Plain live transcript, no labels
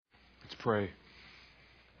pray.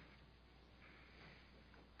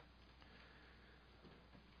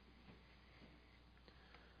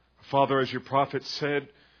 Father, as your prophet said,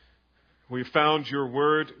 we found your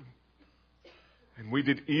word and we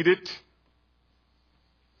did eat it.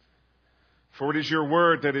 For it is your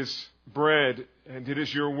word that is bread, and it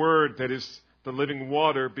is your word that is the living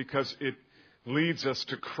water, because it leads us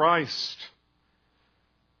to Christ.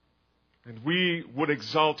 And we would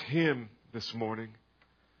exalt Him this morning.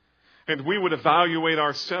 And we would evaluate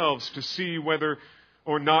ourselves to see whether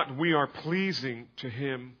or not we are pleasing to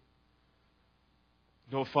Him.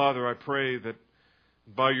 No, Father, I pray that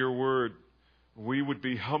by your word we would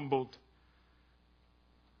be humbled,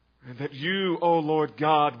 and that you, O Lord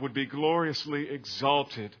God, would be gloriously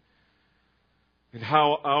exalted in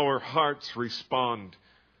how our hearts respond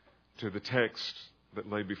to the text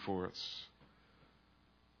that lay before us.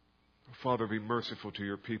 Father, be merciful to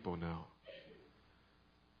your people now.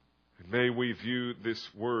 And may we view this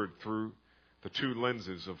word through the two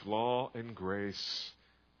lenses of law and grace.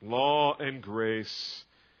 Law and grace.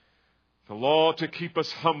 The law to keep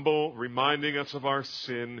us humble, reminding us of our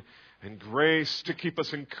sin, and grace to keep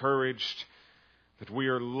us encouraged that we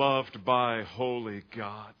are loved by holy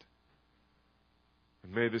God.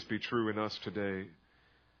 And may this be true in us today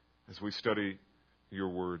as we study your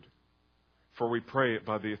word. For we pray it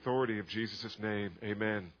by the authority of Jesus' name.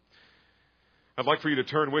 Amen. I'd like for you to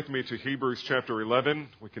turn with me to Hebrews chapter 11.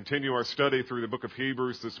 We continue our study through the book of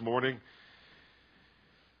Hebrews this morning,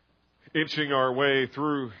 inching our way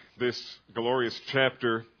through this glorious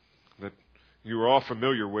chapter that you are all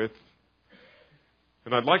familiar with.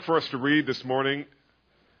 And I'd like for us to read this morning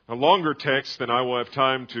a longer text than I will have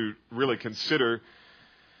time to really consider,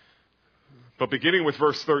 but beginning with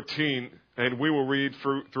verse 13, and we will read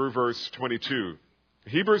through verse 22.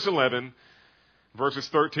 Hebrews 11, verses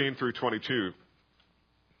 13 through 22.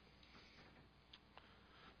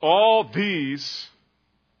 All these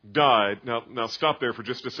died. Now stop there for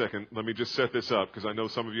just a second. Let me just set this up, because I know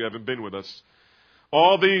some of you haven't been with us.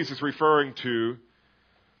 All these is referring to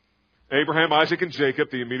Abraham, Isaac, and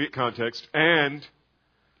Jacob, the immediate context, and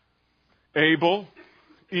Abel,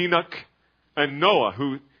 Enoch, and Noah,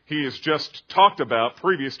 who he has just talked about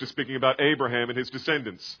previous to speaking about Abraham and his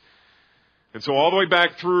descendants. And so all the way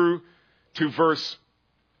back through to verse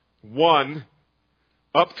 1,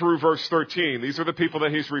 up through verse 13, these are the people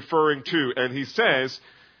that he's referring to. And he says,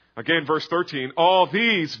 again, verse 13, all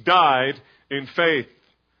these died in faith,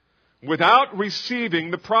 without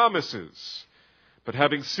receiving the promises, but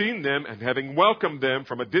having seen them and having welcomed them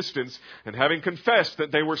from a distance, and having confessed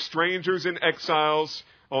that they were strangers and exiles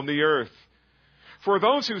on the earth. For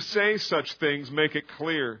those who say such things make it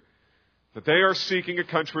clear that they are seeking a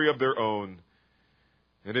country of their own.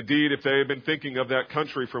 And indeed, if they had been thinking of that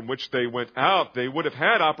country from which they went out, they would have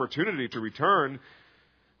had opportunity to return.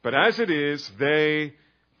 But as it is, they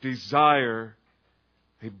desire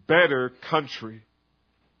a better country,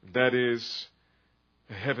 that is,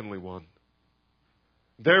 a heavenly one.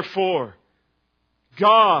 Therefore,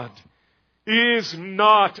 God is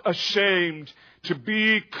not ashamed to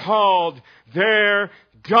be called their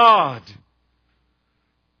God,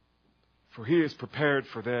 for He has prepared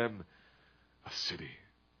for them a city.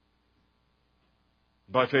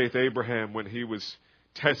 By faith, Abraham, when he was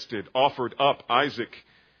tested, offered up Isaac,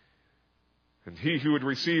 and he who had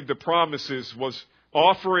received the promises was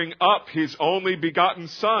offering up his only begotten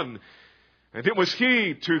son. And it was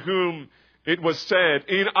he to whom it was said,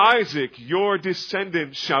 in Isaac your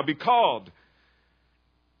descendants shall be called.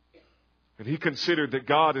 And he considered that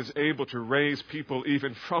God is able to raise people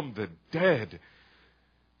even from the dead,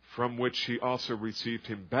 from which he also received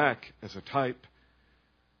him back as a type.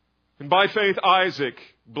 And by faith Isaac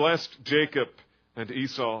blessed Jacob and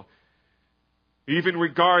Esau, even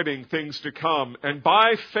regarding things to come. And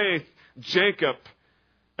by faith Jacob,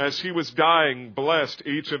 as he was dying, blessed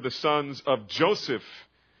each of the sons of Joseph,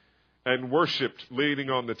 and worshipped leaning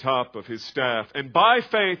on the top of his staff. And by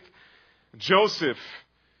faith Joseph,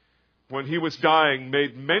 when he was dying,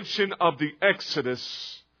 made mention of the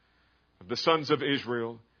exodus of the sons of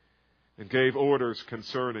Israel, and gave orders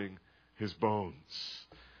concerning his bones.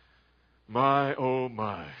 My, oh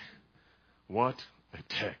my, what a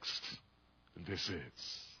text this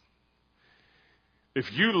is.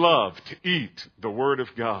 If you love to eat the Word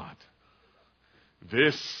of God,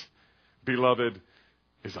 this, beloved,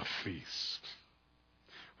 is a feast.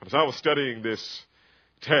 But as I was studying this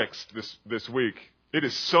text this week, it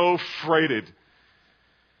is so freighted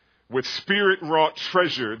with Spirit-wrought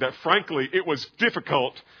treasure that, frankly, it was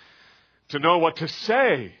difficult to know what to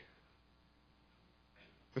say.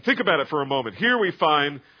 But think about it for a moment. Here we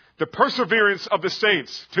find the perseverance of the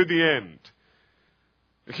saints to the end.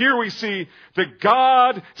 Here we see the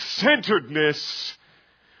God-centeredness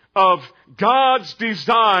of God's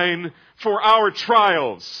design for our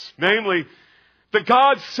trials. Namely, the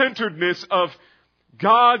God-centeredness of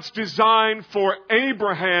God's design for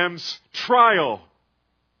Abraham's trial.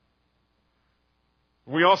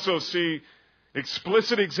 We also see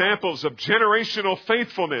explicit examples of generational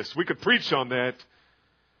faithfulness. We could preach on that.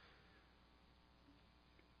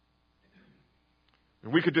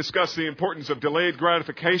 And we could discuss the importance of delayed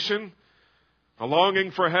gratification, a longing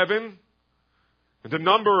for heaven, and a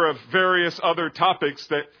number of various other topics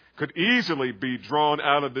that could easily be drawn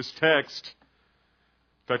out of this text.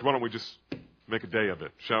 In fact, why don't we just make a day of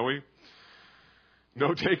it, shall we?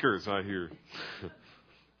 No takers, I hear.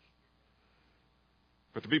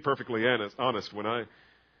 But to be perfectly honest, when I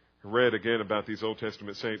read again about these Old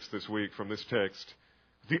Testament saints this week from this text,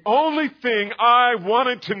 the only thing I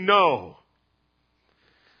wanted to know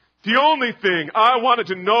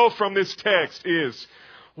from this text is,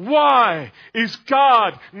 why is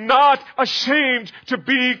God not ashamed to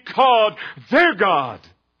be called their God?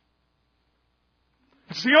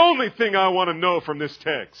 It's the only thing I want to know from this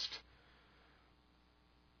text.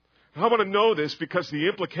 I want to know this because the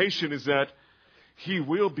implication is that He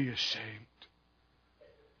will be ashamed.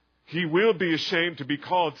 He will be ashamed to be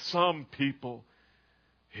called some people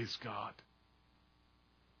His God.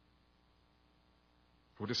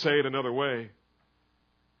 Or to say it another way,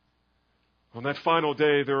 on that final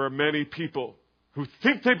day there are many people who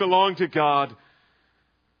think they belong to God,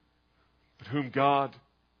 but whom God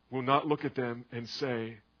will not look at them and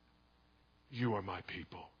say, "You are my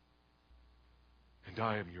people, and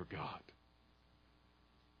I am your God."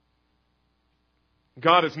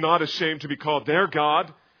 God is not ashamed to be called their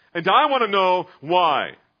God, and I want to know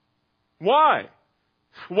why. Why?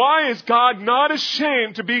 Why is God not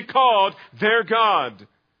ashamed to be called their God?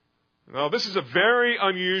 Now, this is a very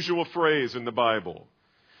unusual phrase in the Bible.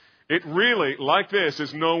 It really, like this,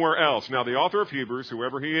 is nowhere else. Now, the author of Hebrews,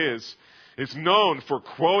 whoever he is known for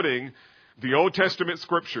quoting the Old Testament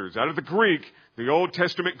scriptures out of the Greek, the Old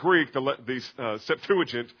Testament Greek, the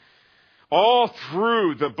Septuagint. All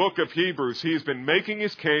through the book of Hebrews, he's been making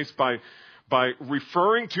his case by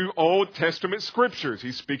referring to Old Testament scriptures.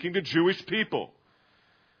 He's speaking to Jewish people.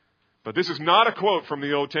 But this is not a quote from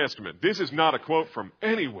the Old Testament. This is not a quote from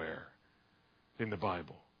anywhere in the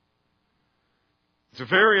Bible. It's a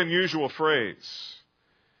very unusual phrase.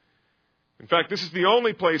 In fact, this is the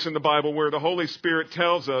only place in the Bible where the Holy Spirit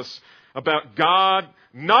tells us about God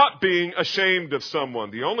not being ashamed of someone.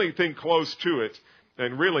 The only thing close to it,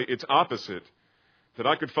 and really its opposite, that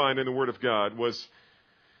I could find in the Word of God was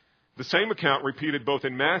the same account repeated both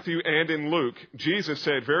in Matthew and in Luke. Jesus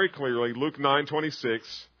said very clearly, Luke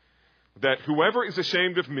 9:26, that whoever is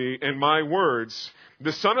ashamed of me and my words,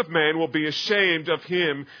 the Son of Man will be ashamed of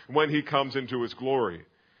him when he comes into his glory.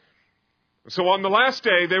 So on the last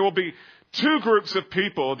day, there will be two groups of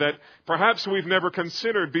people that perhaps we've never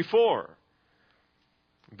considered before.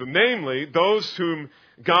 Namely, those whom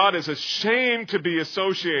God is ashamed to be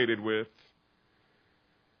associated with,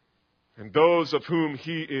 and those of whom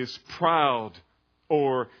He is proud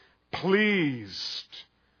or pleased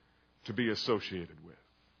to be associated with.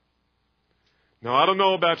 Now, I don't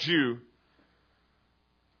know about you,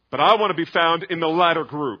 but I want to be found in the latter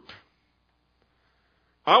group.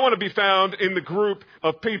 I want to be found in the group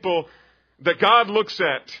of people that God looks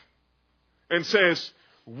at and says,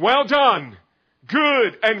 "Well done,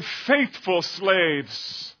 good and faithful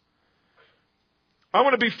slaves." I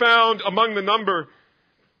want to be found among the number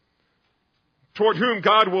toward whom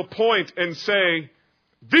God will point and say,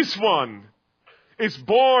 "This one is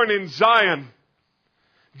born in Zion.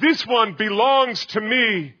 This one belongs to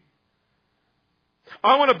me."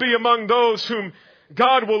 I want to be among those whom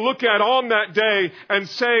God will look at on that day and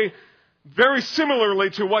say, very similarly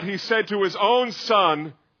to what He said to His own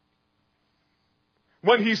Son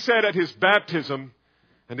when He said at His baptism,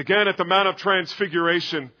 and again at the Mount of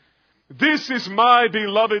Transfiguration, "This is my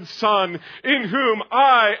beloved Son, in whom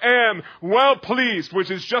I am well pleased," which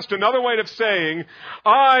is just another way of saying,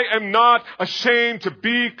 I am not ashamed to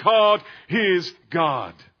be called His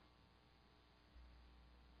God.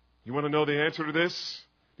 You want to know the answer to this?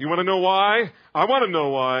 You want to know why? I want to know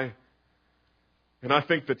why. And I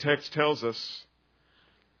think the text tells us.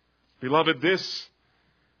 Beloved, this,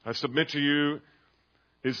 I submit to you,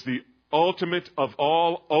 is the ultimate of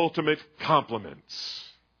all ultimate compliments.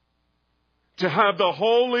 To have the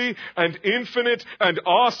holy and infinite and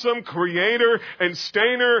awesome Creator and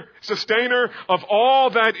sustainer of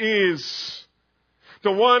all that is,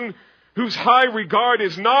 the one whose high regard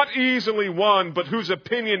is not easily won, but whose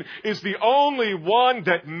opinion is the only one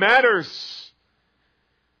that matters.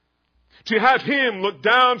 To have Him look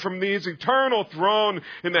down from His eternal throne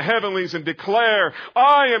in the heavenlies and declare,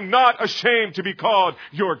 I am not ashamed to be called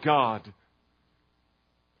your God.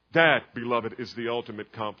 That, beloved, is the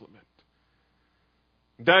ultimate compliment.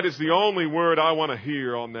 That is the only word I want to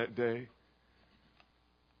hear on that day.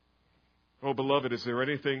 Oh, beloved, is there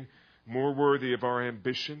anything more worthy of our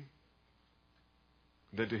ambition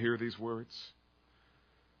than to hear these words?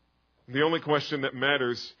 The only question that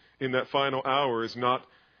matters in that final hour is not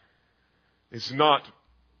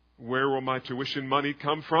where will my tuition money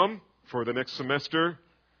come from for the next semester?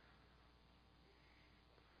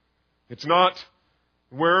 It's not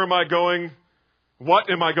where am I going, what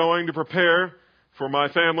am I going to prepare for my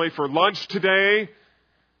family for lunch today?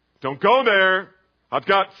 Don't go there. I've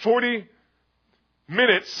got 40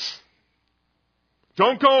 minutes.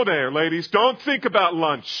 Don't go there, ladies. Don't think about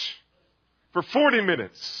lunch for 40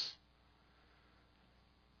 minutes.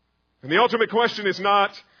 And the ultimate question is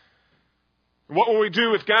not, what will we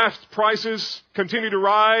do if gas prices continue to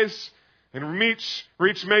rise and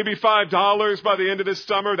reach maybe $5 by the end of this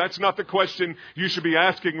summer? That's not the question you should be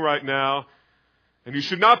asking right now. And you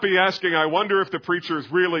should not be asking, I wonder if the preacher is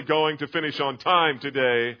really going to finish on time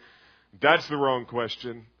today. That's the wrong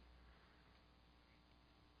question.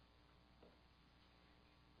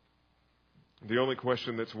 The only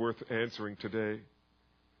question that's worth answering today,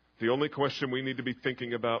 the only question we need to be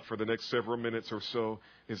thinking about for the next several minutes or so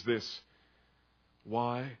is this: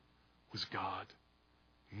 why was God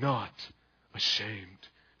not ashamed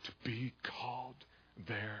to be called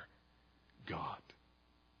their God?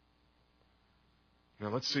 Now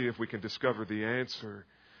let's see if we can discover the answer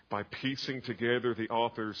by piecing together the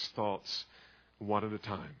author's thoughts one at a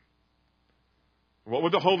time. What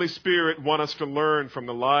would the Holy Spirit want us to learn from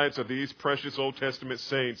the lives of these precious Old Testament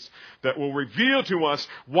saints that will reveal to us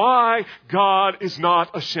why God is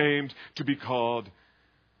not ashamed to be called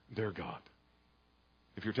their God?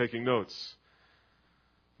 If you're taking notes,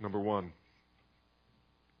 number one,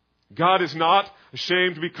 God is not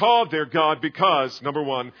ashamed to be called their God because, number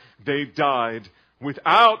one, they died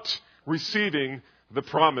without receiving the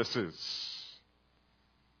promises.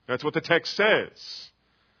 That's what the text says.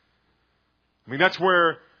 I mean,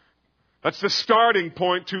 that's the starting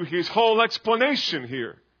point to his whole explanation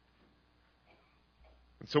here.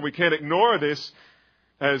 And so we can't ignore this,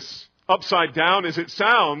 as upside down as it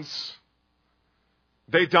sounds.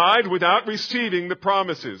 They died without receiving the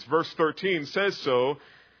promises. Verse 13 says so.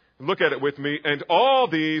 Look at it with me. And all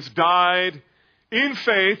these died in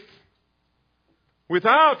faith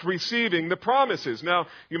without receiving the promises. Now,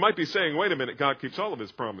 you might be saying, wait a minute, God keeps all of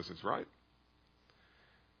His promises, right?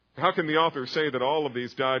 How can the author say that all of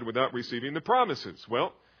these died without receiving the promises?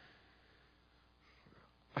 Well,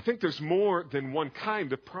 I think there's more than one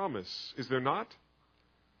kind of promise, is there not?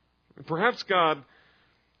 Perhaps God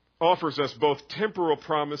offers us both temporal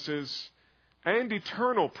promises and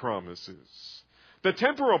eternal promises. The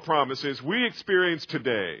temporal promises we experience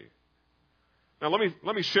today. Now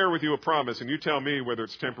let me share with you a promise, and you tell me whether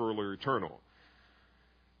it's temporal or eternal.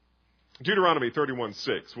 Deuteronomy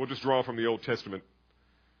 31:6. We'll just draw from the Old Testament.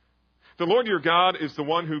 The Lord your God is the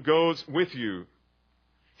one who goes with you.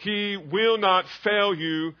 He will not fail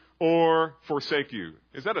you or forsake you.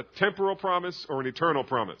 Is that a temporal promise or an eternal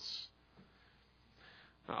promise?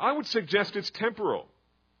 I would suggest it's temporal,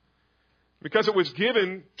 because it was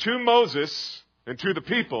given to Moses and to the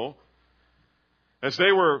people as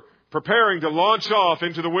they were preparing to launch off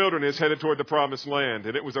into the wilderness headed toward the promised land,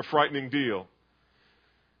 and it was a frightening deal.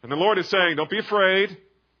 And the Lord is saying, don't be afraid.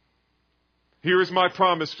 Here is my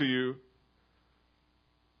promise to you.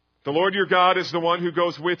 The Lord your God is the one who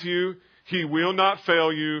goes with you. He will not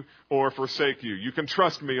fail you or forsake you. You can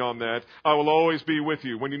trust me on that. I will always be with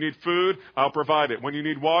you. When you need food, I'll provide it. When you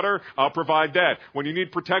need water, I'll provide that. When you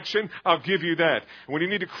need protection, I'll give you that. When you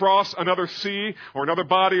need to cross another sea or another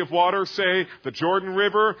body of water, say the Jordan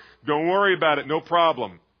River, don't worry about it, no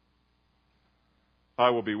problem.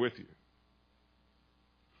 I will be with you.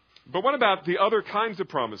 But what about the other kinds of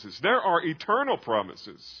promises? There are eternal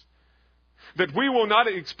promises that we will not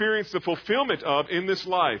experience the fulfillment of in this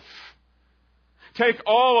life. Take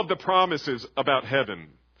all of the promises about heaven,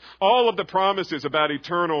 all of the promises about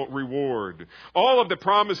eternal reward, all of the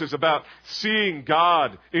promises about seeing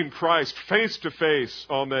God in Christ face to face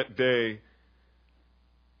on that day.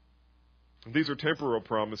 These are temporal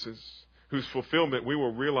promises whose fulfillment we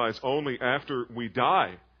will realize only after we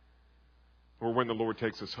die or when the Lord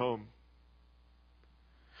takes us home.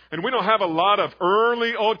 And we don't have a lot of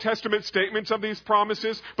early Old Testament statements of these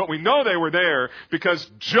promises, but we know they were there because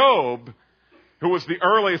Job, who was the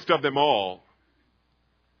earliest of them all,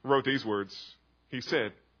 wrote these words. He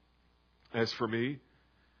said, "As for me,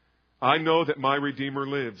 I know that my Redeemer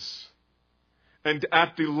lives, and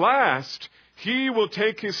at the last he will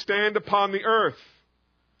take his stand upon the earth.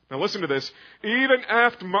 Now listen to this. Even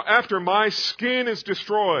after my skin is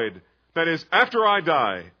destroyed, that is, after I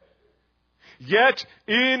die, yet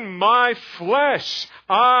in my flesh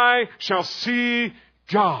I shall see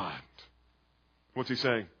God." What's he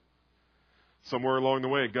saying? Somewhere along the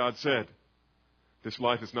way, God said, this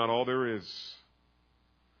life is not all there is.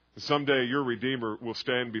 Someday your Redeemer will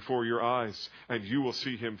stand before your eyes, and you will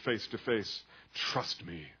see him face to face. Trust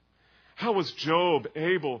me. How was Job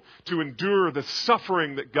able to endure the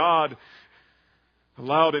suffering that God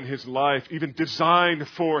allowed in his life, even designed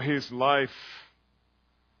for his life?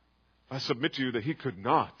 I submit to you that he could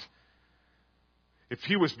not. If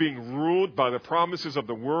he was being ruled by the promises of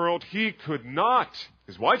the world, he could not.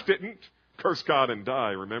 His wife didn't. Curse God and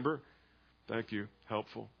die, remember? Thank you.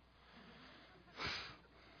 Helpful.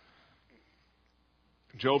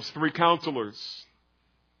 Job's 3 counselors.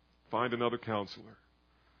 Find another counselor.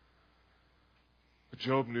 But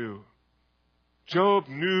Job knew. Job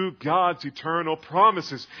knew God's eternal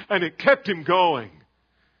promises, and it kept him going.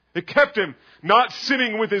 It kept him not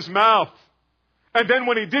sinning with his mouth. And then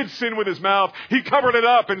when he did sin with his mouth, he covered it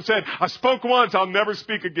up and said, "I spoke once, I'll never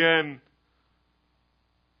speak again."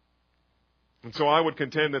 And so I would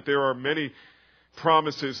contend that there are many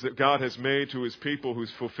promises that God has made to his people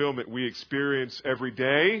whose fulfillment we experience every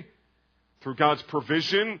day through God's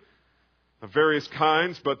provision of various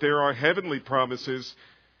kinds, but there are heavenly promises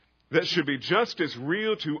that should be just as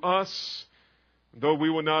real to us, though we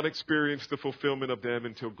will not experience the fulfillment of them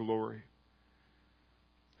until glory.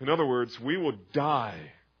 In other words, we will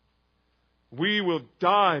die. We will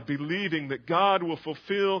die believing that God will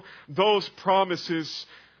fulfill those promises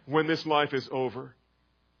when this life is over.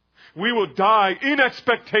 We will die in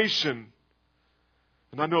expectation.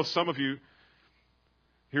 And I know some of you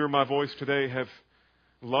hearing my voice today have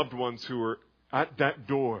loved ones who are at that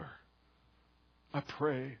door. I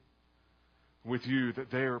pray with you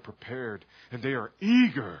that they are prepared and they are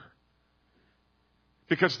eager,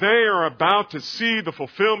 because they are about to see the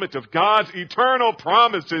fulfillment of God's eternal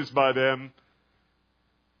promises by them.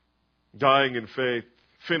 Dying in faith,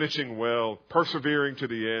 finishing well, persevering to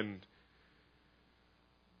the end.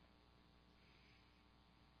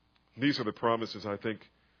 These are the promises I think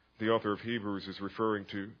the author of Hebrews is referring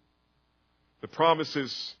to. The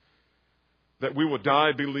promises that we will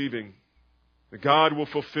die believing that God will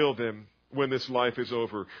fulfill them when this life is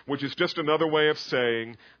over, which is just another way of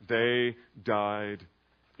saying they died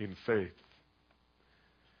in faith.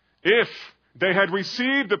 If they had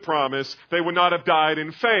received the promise, they would not have died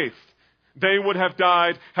in faith. They would have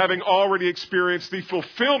died having already experienced the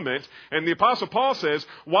fulfillment. And the Apostle Paul says,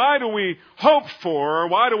 why do we hope for, or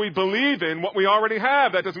why do we believe in what we already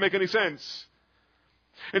have? That doesn't make any sense.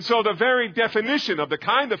 And so the very definition of the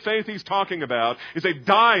kind of faith he's talking about is a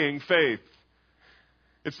dying faith.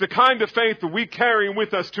 It's the kind of faith that we carry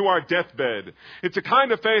with us to our deathbed. It's a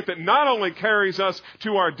kind of faith that not only carries us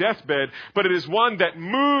to our deathbed, but it is one that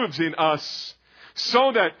moves in us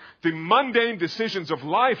so that the mundane decisions of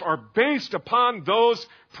life are based upon those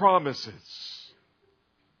promises.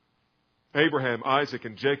 Abraham, Isaac,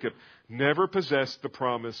 and Jacob never possessed the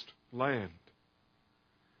promised land.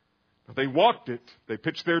 They walked it, they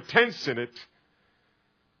pitched their tents in it,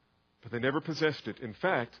 but they never possessed it. In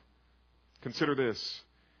fact, consider this.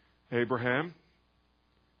 Abraham,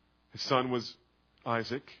 his son was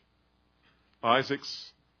Isaac.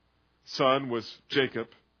 Isaac's son was Jacob,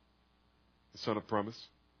 the son of promise.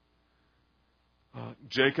 From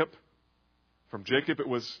Jacob it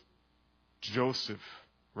was Joseph,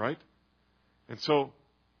 right? And so,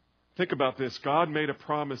 think about this. God made a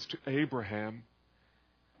promise to Abraham,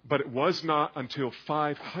 but it was not until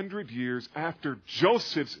 500 years after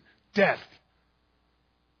Joseph's death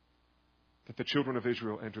that the children of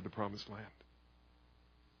Israel entered the promised land.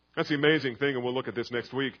 That's the amazing thing, and we'll look at this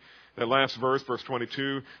next week. That last verse, verse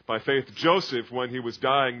 22, by faith Joseph, when he was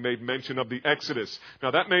dying, made mention of the Exodus.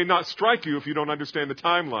 Now that may not strike you if you don't understand the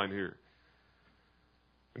timeline here.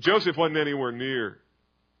 Joseph wasn't anywhere near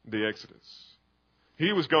the Exodus.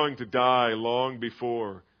 He was going to die long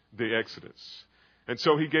before the Exodus. And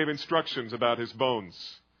so he gave instructions about his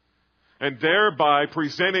bones, and thereby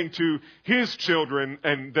presenting to his children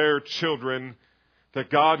and their children that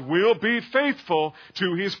God will be faithful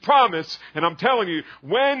to his promise. And I'm telling you,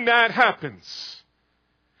 when that happens,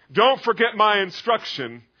 don't forget my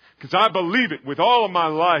instruction because I believe it with all of my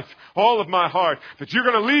life, all of my heart, that you're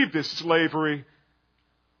going to leave this slavery.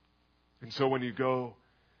 And so when you go,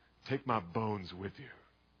 take my bones with you.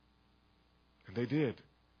 And they did.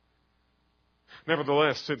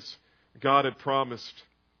 Nevertheless, since God had promised,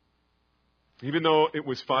 even though it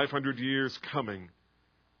was 500 years coming,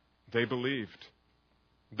 they believed.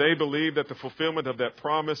 They believed that the fulfillment of that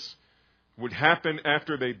promise would happen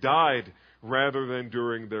after they died rather than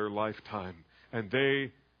during their lifetime. And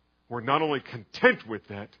they were not only content with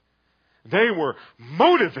that, they were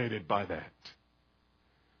motivated by that.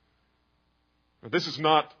 Now, this is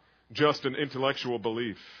not just an intellectual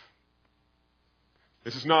belief.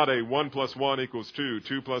 This is not a 1 + 1 = 2,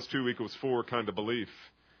 2 + 2 = 4 kind of belief.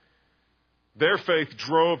 Their faith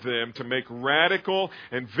drove them to make radical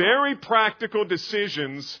and very practical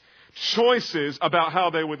decisions, choices about how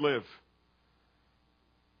they would live.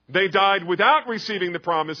 They died without receiving the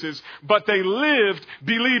promises, but they lived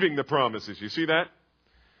believing the promises. You see that?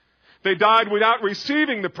 They died without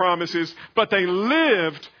receiving the promises, but they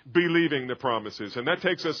lived believing the promises. And that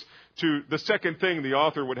takes us to the second thing the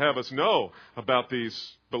author would have us know about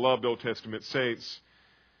these beloved Old Testament saints.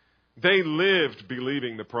 They lived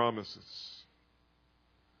believing the promises.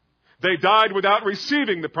 They died without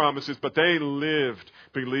receiving the promises, but they lived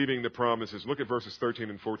believing the promises. Look at verses 13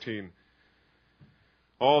 and 14.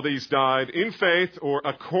 All these died in faith, or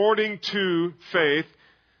according to faith,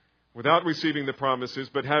 without receiving the promises,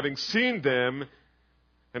 but having seen them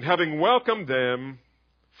and having welcomed them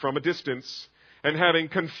from a distance, and having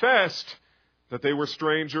confessed that they were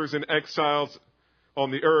strangers and exiles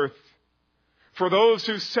on the earth. For those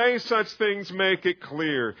who say such things make it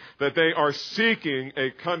clear that they are seeking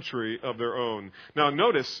a country of their own. Now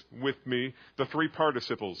notice with me the three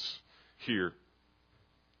participles here.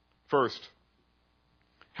 First,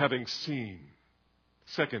 having seen.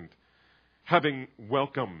 Second, having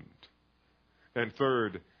welcomed. And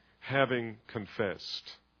third, having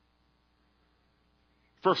confessed.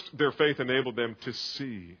 First, their faith enabled them to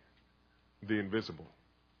see the invisible.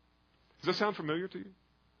 Does that sound familiar to you?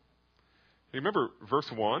 You remember verse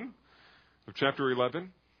 1 of chapter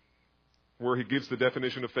 11, where he gives the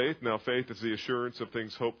definition of faith. Now, faith is the assurance of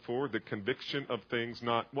things hoped for, the conviction of things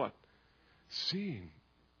not what? Seen.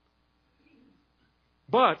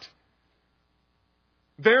 But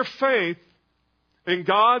their faith in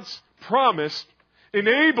God's promise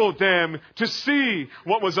enabled them to see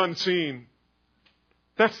what was unseen.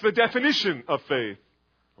 That's the definition of faith,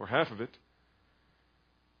 or half of it.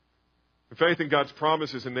 The faith in God's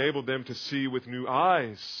promises enabled them to see with new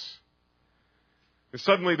eyes. And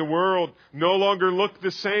suddenly the world no longer looked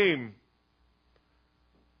the same.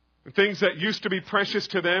 The things that used to be precious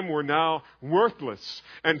to them were now worthless.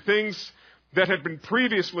 And things that had been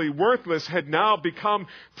previously worthless had now become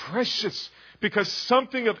precious, because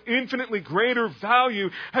something of infinitely greater value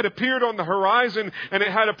had appeared on the horizon, and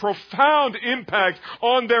it had a profound impact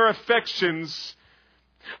on their affections.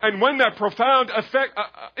 And when that profound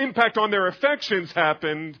impact on their affections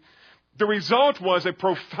happened, the result was a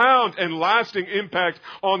profound and lasting impact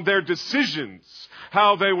on their decisions,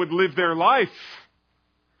 how they would live their life.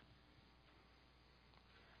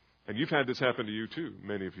 And you've had this happen to you too,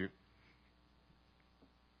 many of you.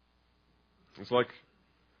 It's like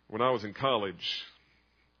when I was in college,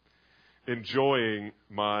 enjoying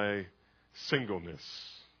my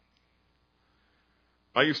singleness.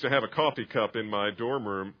 I used to have a coffee cup in my dorm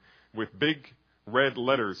room with big red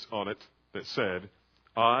letters on it that said,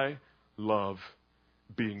 "I love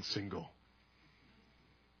being single."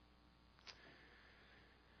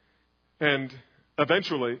 And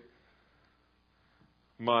eventually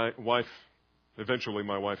my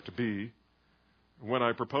wife-to-be, when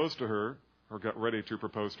I proposed to her, or got ready to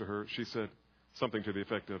propose to her, she said something to the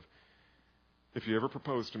effect of, "If you ever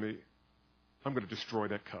propose to me, I'm going to destroy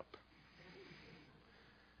that cup."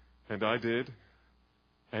 And I did,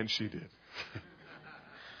 and she did.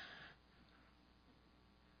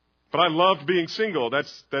 But I loved being single.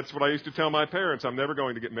 That's what I used to tell my parents. I'm never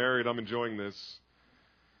going to get married. I'm enjoying this.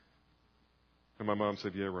 And my mom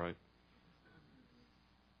said, "Yeah, right."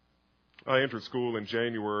 I entered school in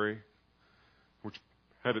January, which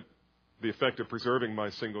had the effect of preserving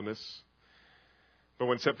my singleness. But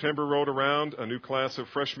when September rolled around, a new class of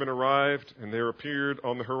freshmen arrived, and there appeared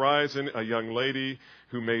on the horizon a young lady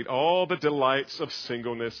who made all the delights of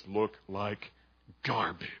singleness look like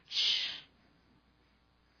garbage.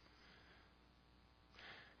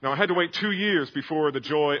 Now, I had to wait 2 years before the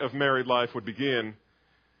joy of married life would begin.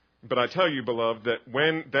 But I tell you, beloved, that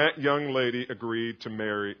when that young lady agreed to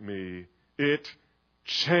marry me, it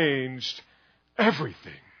changed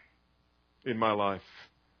everything in my life.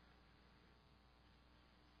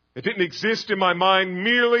 It didn't exist in my mind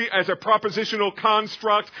merely as a propositional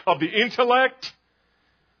construct of the intellect.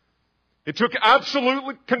 It took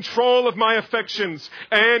absolute control of my affections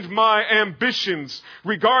and my ambitions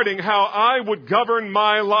regarding how I would govern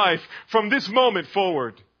my life from this moment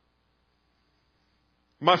forward.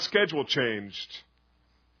 My schedule changed.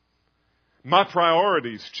 My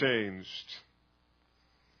priorities changed.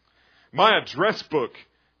 My address book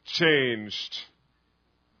changed.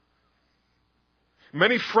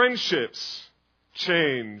 Many friendships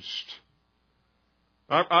changed.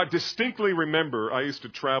 I distinctly remember I used to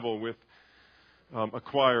travel with a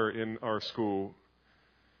choir in our school.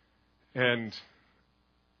 And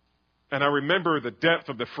I remember the depth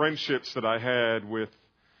of the friendships that I had with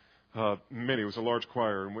many. It was a large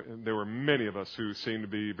choir, and there were many of us who seemed to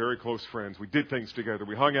be very close friends. We did things together.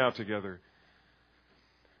 We hung out together.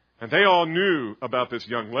 And they all knew about this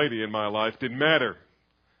young lady in my life. Didn't matter.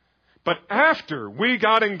 But after we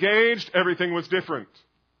got engaged, everything was different.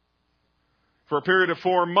 For a period of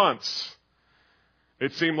 4 months,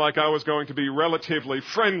 it seemed like I was going to be relatively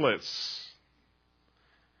friendless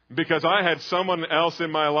because I had someone else in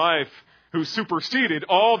my life who superseded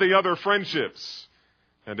all the other friendships,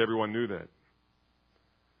 and everyone knew that.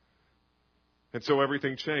 And so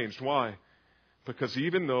everything changed. Why? Because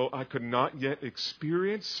even though I could not yet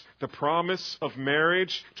experience the promise of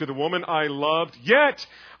marriage to the woman I loved, yet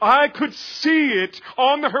I could see it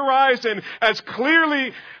on the horizon as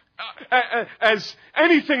clearly as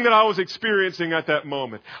anything that I was experiencing at that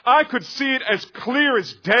moment. I could see it as clear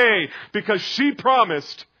as day because she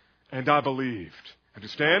promised and I believed.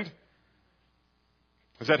 Understand?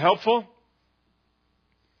 Is that helpful?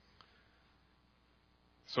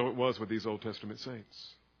 So it was with these Old Testament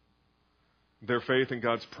saints. Their faith in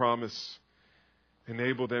God's promise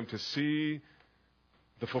enabled them to see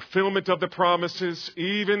the fulfillment of the promises,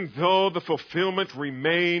 even though the fulfillment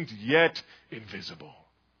remained yet invisible.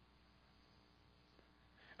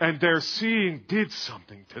 And their seeing did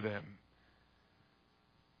something to them.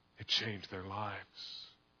 It changed their lives.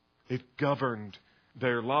 It governed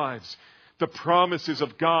their lives. The promises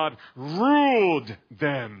of God ruled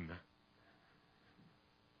them.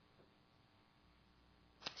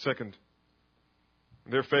 Second,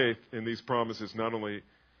 their faith in these promises not only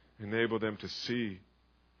enabled them to see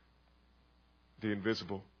the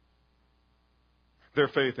invisible, their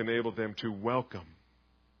faith enabled them to welcome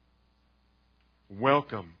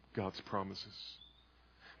God's promises.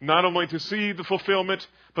 Not only to see the fulfillment,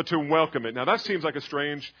 but to welcome it. Now that seems like a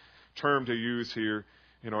strange term to use here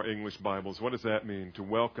in our English Bibles. What does that mean, to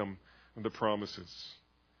welcome the promises?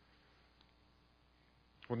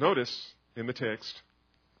 Well, notice in the text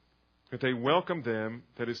that they welcomed them,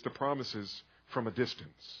 that is the promises, from a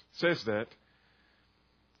distance. It says that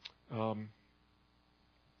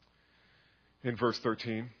in verse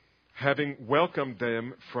 13, having welcomed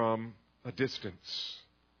them from a distance.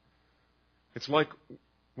 It's like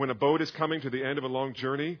when a boat is coming to the end of a long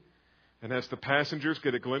journey, and as the passengers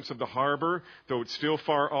get a glimpse of the harbor, though it's still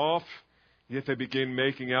far off, yet they begin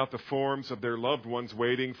making out the forms of their loved ones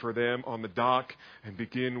waiting for them on the dock and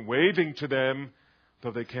begin waving to them,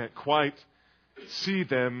 though they can't quite see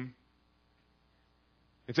them.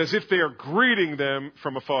 It's as if they are greeting them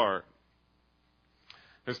from afar.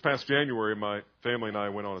 This past January, my family and I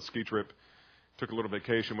went on a ski trip, took a little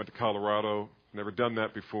vacation, went to Colorado, never done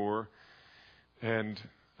that before. And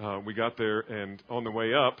we got there, and on the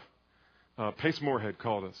way up, Pace Moorhead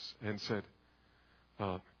called us and said,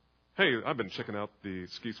 hey, I've been checking out the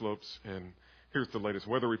ski slopes, and here's the latest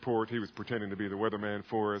weather report. He was pretending to be the weatherman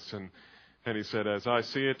for us, and he said, as I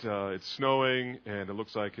see it, it's snowing, and it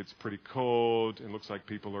looks like it's pretty cold, and it looks like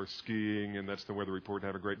people are skiing, and that's the weather report.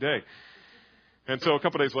 Have a great day. And so a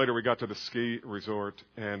couple of days later, we got to the ski resort,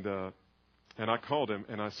 and I called him,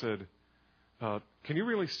 and I said, can you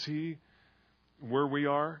really see where we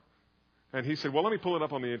are? And he said, well, let me pull it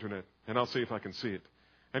up on the internet, and I'll see if I can see it.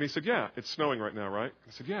 And he said, yeah, it's snowing right now, right?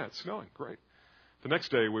 I said, yeah, it's snowing. Great. The next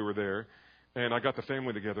day, we were there, and I got the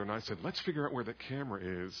family together, and I said, let's figure out where the camera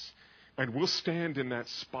is, and we'll stand in that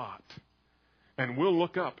spot, and we'll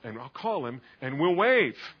look up, and I'll call him, and we'll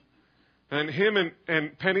wave. And him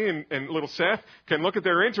and Penny and little Seth can look at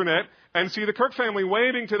their internet and see the Kirk family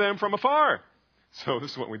waving to them from afar. So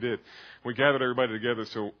this is what we did. We gathered everybody together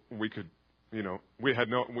so we could, we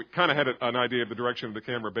kind of had an idea of the direction of the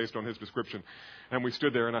camera based on his description. And we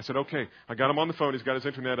stood there, and I said, okay, I got him on the phone. He's got his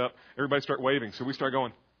internet up. Everybody start waving. So we start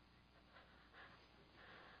going.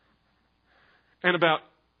 And about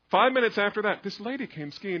 5 minutes after that, this lady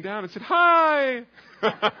came skiing down and said, hi.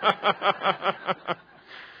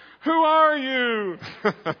 Who are you?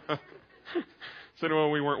 Said,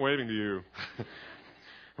 well, we weren't waving to you.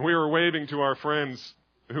 We are waving to our friends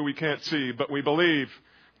who we can't see, but we believe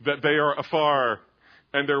that they are afar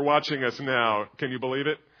and they're watching us now. Can you believe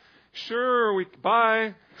it? Sure,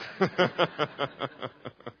 bye.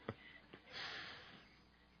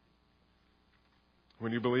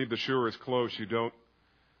 When you believe the shore is close, you don't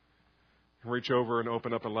reach over and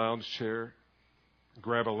open up a lounge chair,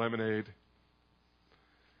 grab a lemonade,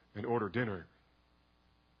 and order dinner.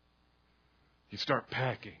 You start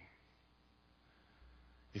packing.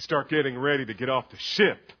 You start getting ready to get off the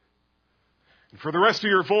ship. And for the rest of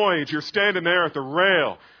your voyage, you're standing there at the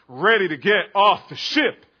rail, ready to get off the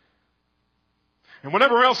ship. And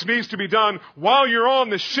whatever else needs to be done while you're on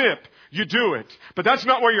the ship, you do it. But that's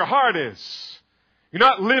not where your heart is. You're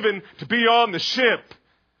not living to be on the ship.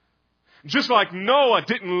 Just like Noah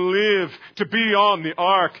didn't live to be on the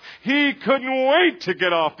ark. He couldn't wait to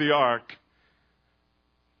get off the ark.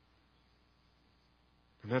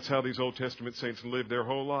 And that's how these Old Testament saints lived their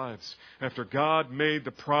whole lives. After God made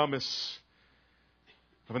the promise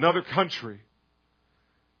of another country,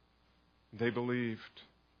 they believed.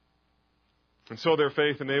 And so their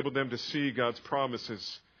faith enabled them to see God's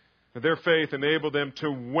promises. And their faith enabled them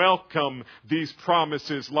to welcome these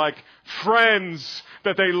promises like friends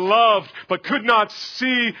that they loved but could not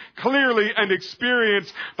see clearly and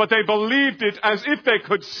experience, but they believed it as if they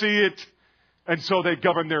could see it, and so they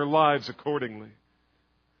governed their lives accordingly.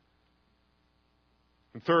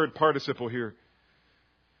 And third participle here,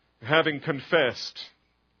 having confessed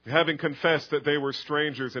that they were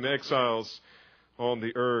strangers and exiles on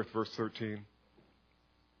the earth, verse 13.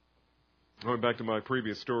 Going back to my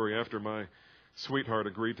previous story, after my sweetheart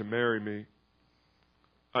agreed to marry me,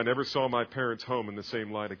 I never saw my parents' home in the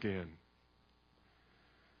same light again.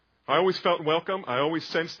 I always felt welcome. I always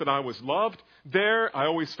sensed that I was loved there. I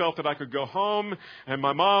always felt that I could go home, and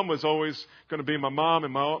my mom was always going to be my mom,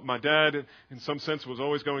 and my dad, in some sense, was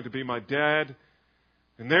always going to be my dad.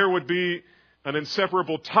 And there would be an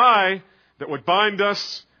inseparable tie that would bind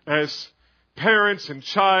us as parents and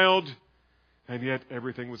child, and yet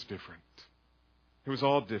everything was different. It was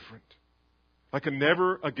all different. I could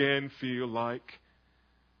never again feel like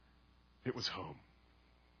it was home.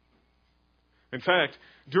 In fact,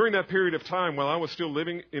 during that period of time while I was still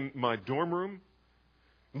living in my dorm room,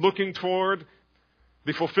 looking toward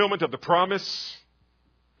the fulfillment of the promise,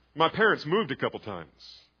 my parents moved a couple times.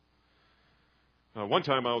 One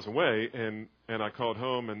time I was away, and I called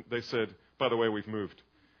home, and they said, by the way, we've moved.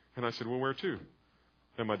 And I said, well, where to?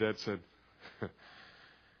 And my dad said,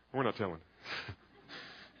 we're not telling.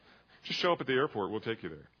 Just show up at the airport. We'll take you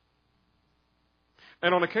there.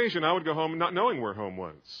 And on occasion, I would go home not knowing where home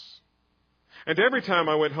was. And every time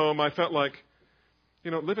I went home, I felt like,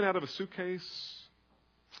 living out of a suitcase,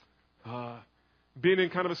 being in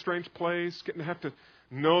kind of a strange place, getting to have to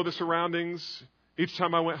know the surroundings. Each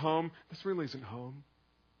time I went home, this really isn't home.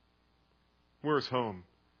 Where's home?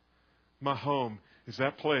 My home is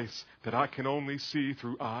that place that I can only see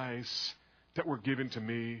through eyes that were given to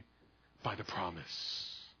me by the promise.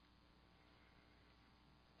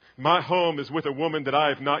 My home is with a woman that I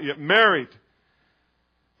have not yet married.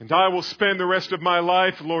 And I will spend the rest of my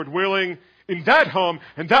life, Lord willing, in that home,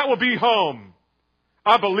 and that will be home.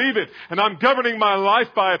 I believe it, and I'm governing my life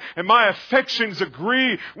by it, and my affections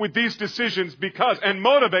agree with these decisions and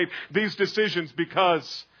motivate these decisions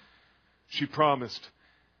because she promised,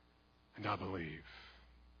 and I believe.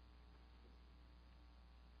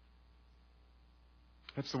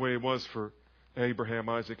 That's the way it was for Abraham,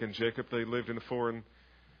 Isaac, and Jacob. They lived in a foreign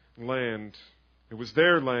land. It was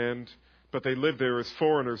their land, but they lived there as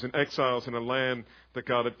foreigners and exiles in a land that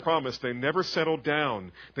God had promised. They never settled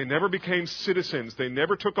down. They never became citizens. They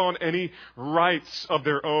never took on any rights of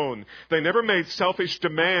their own. They never made selfish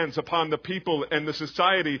demands upon the people and the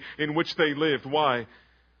society in which they lived. Why?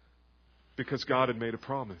 Because God had made a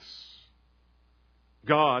promise.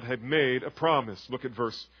 God had made a promise. Look at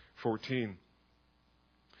verse 14.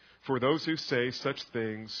 For those who say such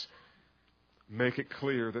things make it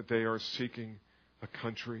clear that they are seeking a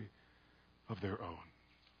country of their own.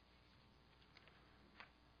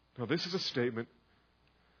 Now, this is a statement,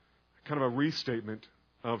 kind of a restatement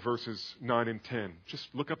of verses 9 and 10. Just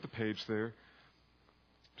look up the page there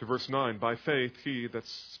to verse 9. By faith, he,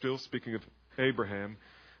 that's still speaking of Abraham,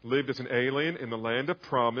 lived as an alien in the land of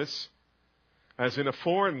promise, as in a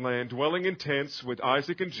foreign land, dwelling in tents with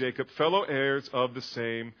Isaac and Jacob, fellow heirs of the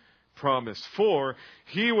same promise. For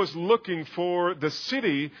he was looking for the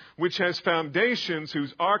city which has foundations,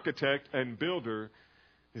 whose architect and builder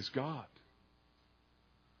is God.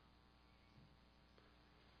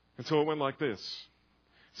 And so it went like this.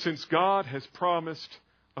 Since God has promised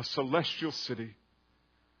a celestial city,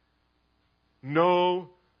 no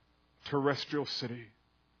terrestrial city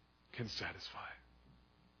can satisfy.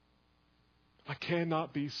 I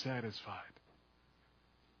cannot be satisfied.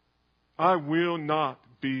 I will not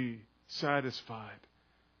be satisfied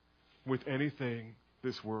with anything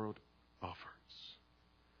this world offers.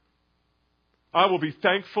 I will be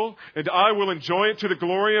thankful and I will enjoy it to the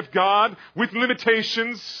glory of God with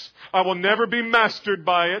limitations. I will never be mastered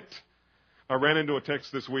by it. I ran into a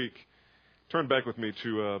text this week. Turn back with me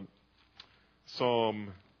to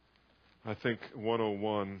Psalm, I think,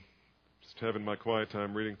 101. Just having my quiet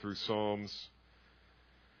time reading through Psalms.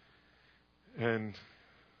 And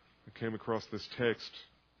I came across this text,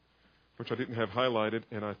 which I didn't have highlighted,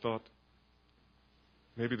 and I thought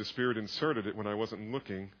maybe the Spirit inserted it when I wasn't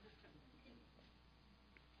looking.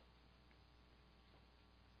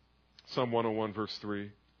 Psalm 101, verse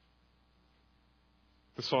 3.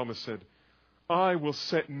 The psalmist said, I will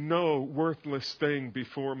set no worthless thing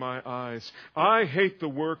before my eyes. I hate the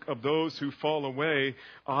work of those who fall away.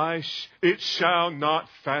 It shall not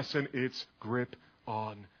fasten its grip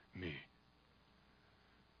on me.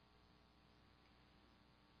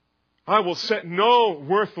 I will set no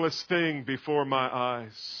worthless thing before my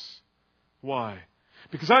eyes. Why?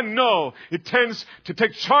 Because I know it tends to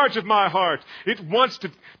take charge of my heart. It wants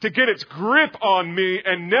to get its grip on me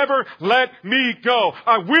and never let me go.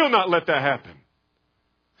 I will not let that happen.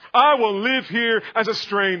 I will live here as a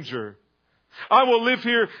stranger. I will live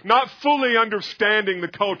here not fully understanding the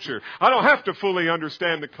culture. I don't have to fully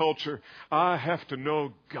understand the culture. I have to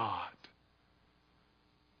know God.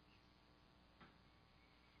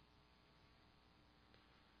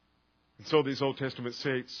 And so these Old Testament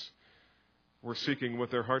saints were seeking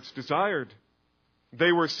what their hearts desired.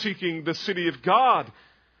 They were seeking the city of God,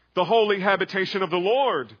 the holy habitation of the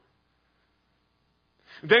Lord.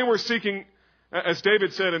 They were seeking, as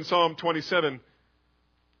David said in Psalm 27,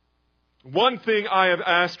 one thing I have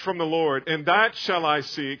asked from the Lord, and that shall I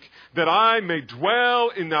seek, that I may dwell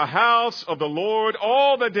in the house of the Lord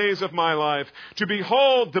all the days of my life, to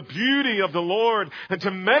behold the beauty of the Lord and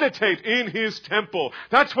to meditate in His temple.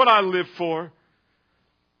 That's what I live for.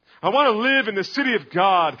 I want to live in the city of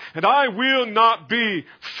God, and I will not be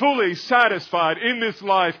fully satisfied in this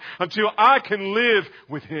life until I can live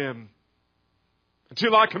with Him,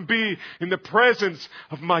 until I can be in the presence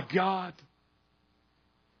of my God.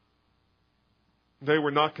 They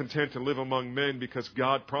were not content to live among men because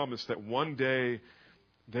God promised that one day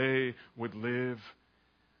they would live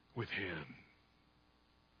with Him.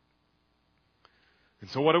 And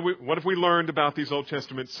so what have we learned about these Old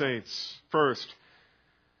Testament saints? First,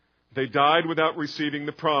 they died without receiving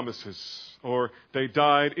the promises, or they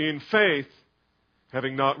died in faith,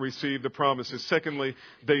 having not received the promises. Secondly,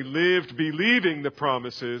 they lived believing the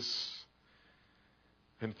promises.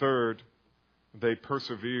 And third, they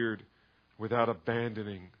persevered without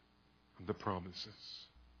abandoning the promises.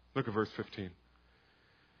 Look at verse 15.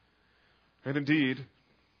 And indeed,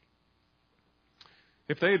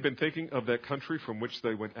 if they had been thinking of that country from which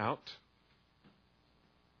they went out,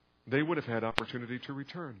 they would have had opportunity to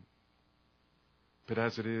return. But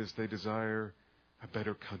as it is, they desire a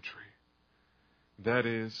better country. That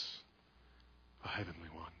is, a heavenly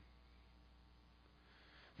one.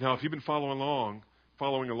 Now, if you've been following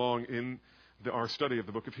along in our study of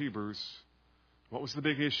the book of Hebrews, what was the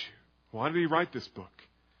big issue? Why did he write this book?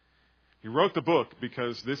 He wrote the book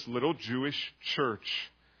because this little Jewish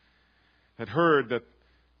church had heard that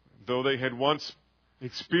though they had once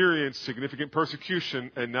experienced significant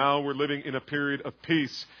persecution and now were living in a period of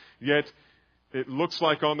peace, yet it looks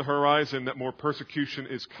like on the horizon that more persecution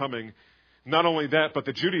is coming. Not only that, but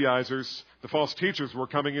the Judaizers, the false teachers, were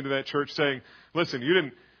coming into that church saying, listen,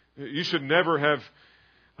 you should never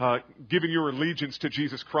have given your allegiance to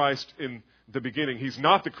Jesus Christ in the beginning. He's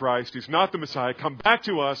not the Christ. He's not the Messiah. Come back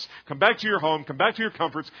to us. Come back to your home. Come back to your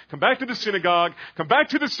comforts. Come back to the synagogue. Come back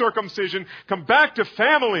to the circumcision. Come back to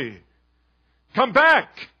family. Come back.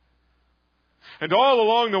 And all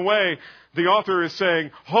along the way, the author is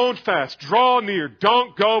saying, hold fast, draw near,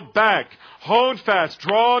 don't go back. Hold fast,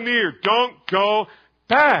 draw near, don't go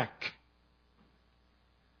back.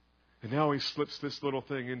 And now he slips this little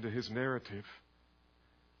thing into his narrative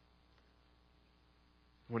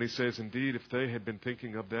when he says, indeed, if they had been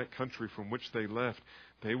thinking of that country from which they left,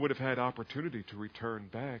 they would have had opportunity to return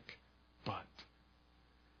back. But,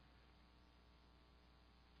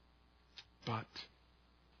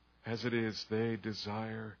 as it is, they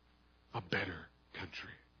desire a better country.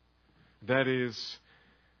 That is,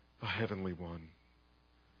 a heavenly one.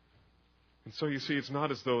 And so you see, it's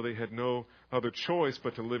not as though they had no other choice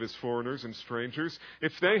but to live as foreigners and strangers.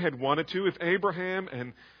 If they had wanted to, if Abraham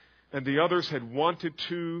and the others had wanted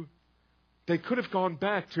to, they could have gone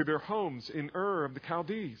back to their homes in Ur of the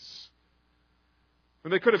Chaldees.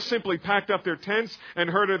 And they could have simply packed up their tents and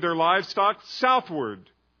herded their livestock southward.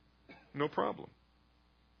 No problem.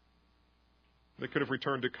 They could have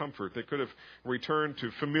returned to comfort. They could have returned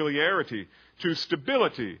to familiarity, to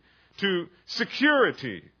stability, to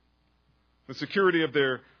security. The security of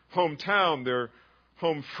their hometown, their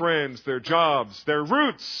home friends, their jobs, their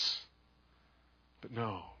roots. But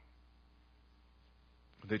no.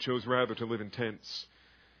 They chose rather to live in tents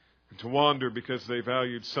and to wander because they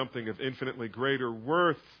valued something of infinitely greater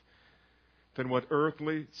worth than what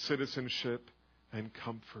earthly citizenship and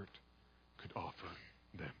comfort could offer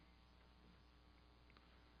them.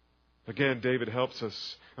 Again, David helps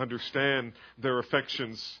us understand their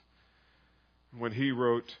affections when he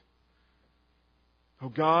wrote, "O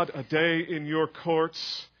God, a day in your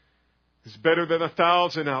courts is better than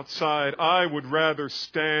 1,000 outside. I would rather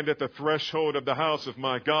stand at the threshold of the house of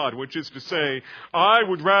my God," which is to say, I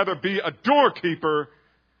would rather be a doorkeeper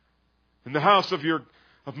in the house of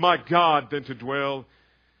my God than to dwell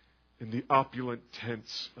in the opulent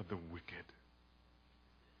tents of the wicked.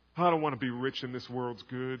 I don't want to be rich in this world's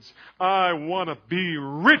goods. I want to be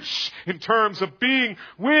rich in terms of being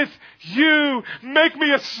with you. Make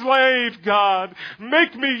me a slave, God.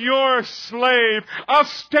 Make me your slave. I'll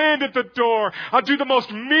stand at the door. I'll do the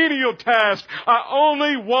most menial task. I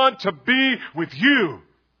only want to be with you.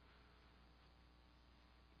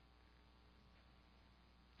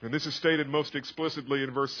 And this is stated most explicitly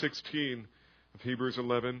in verse 16 of Hebrews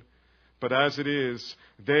 11. But as it is,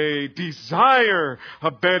 they desire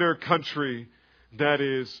a better country, that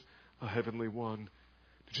is, a heavenly one.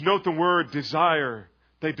 Did you note the word desire?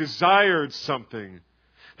 They desired something.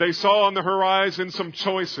 They saw on the horizon some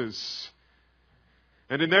choices.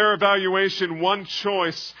 And in their evaluation, one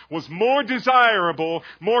choice was more desirable,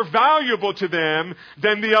 more valuable to them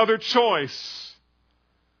than the other choice.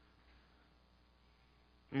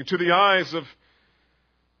 And to the eyes of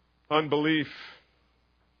unbelief,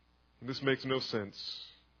 this makes no sense.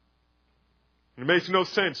 It makes no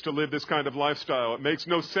sense to live this kind of lifestyle. It makes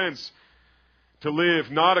no sense to live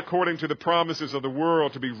not according to the promises of the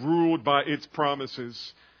world, to be ruled by its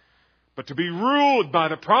promises, but to be ruled by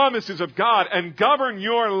the promises of God and govern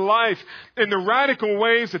your life in the radical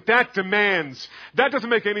ways that demands. That doesn't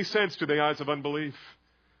make any sense to the eyes of unbelief.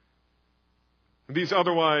 These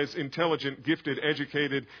otherwise intelligent, gifted,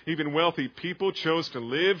 educated, even wealthy people chose to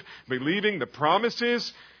live believing the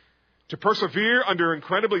promises, to persevere under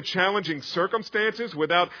incredibly challenging circumstances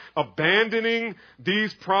without abandoning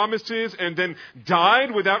these promises, and then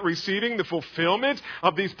died without receiving the fulfillment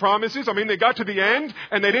of these promises. I mean, they got to the end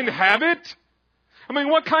and they didn't have it. I mean,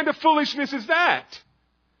 what kind of foolishness is that?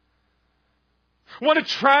 What a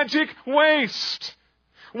tragic waste.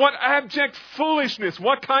 What abject foolishness.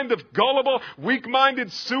 What kind of gullible,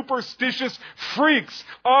 weak-minded, superstitious freaks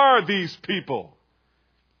are these people?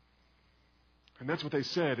 And that's what they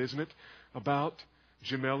said, isn't it, about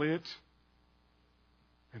Jim Elliot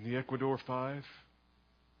and the Ecuador Five?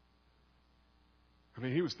 I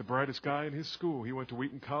mean, he was the brightest guy in his school. He went to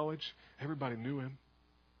Wheaton College. Everybody knew him.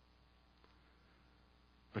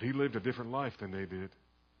 But he lived a different life than they did.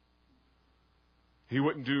 He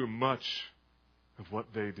wouldn't do much of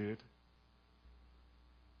what they did.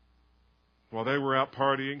 While they were out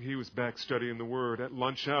partying, he was back studying the Word. At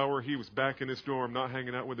lunch hour, he was back in his dorm, not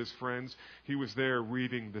hanging out with his friends. He was there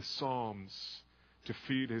reading the Psalms to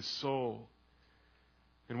feed his soul.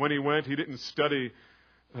 And when he went, he didn't study.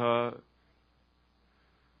 I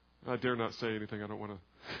dare not say anything. I don't want to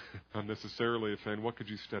unnecessarily offend. What could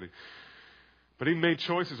you study? But he made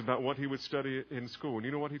choices about what he would study in school. And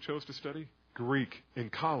you know what he chose to study? Greek in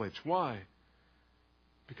college. Why?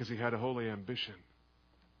 Because he had a holy ambition.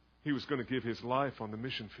 He was going to give his life on the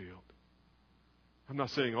mission field. I'm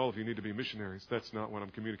not saying all of you need to be missionaries. That's not what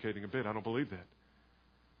I'm communicating a bit. I don't believe that.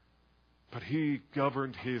 But he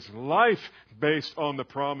governed his life based on the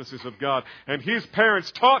promises of God. And his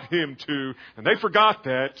parents taught him to, and they forgot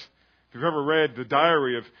that. If you've ever read the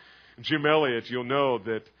diary of Jim Elliot, you'll know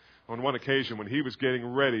that on one occasion when he was getting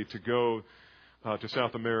ready to go to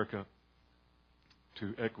South America,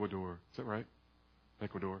 to Ecuador. Is that right?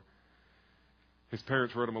 Ecuador. His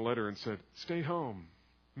parents wrote him a letter and said, "Stay home.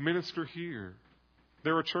 Minister here.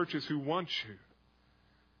 There are churches who want you."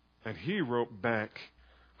 And he wrote back,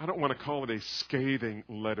 I don't want to call it a scathing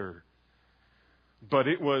letter, but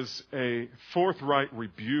it was a forthright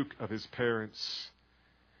rebuke of his parents,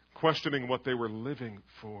 questioning what they were living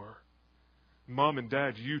for. Mom and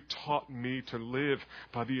Dad, you taught me to live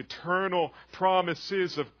by the eternal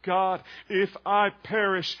promises of God. If I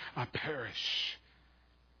perish, I perish,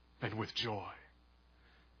 and with joy.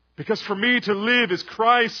 Because for me to live is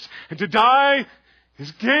Christ, and to die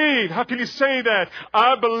is gain. How can you say that?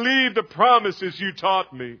 I believe the promises you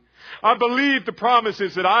taught me. I believe the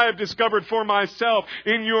promises that I have discovered for myself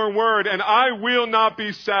in your word, and I will not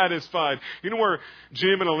be satisfied. You know where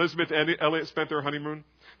Jim and Elizabeth Elliot spent their honeymoon?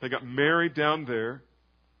 They got married down there,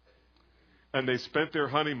 and they spent their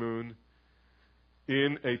honeymoon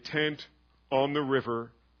in a tent on the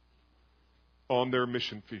river on their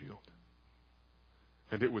mission field.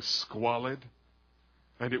 And it was squalid,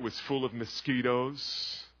 and it was full of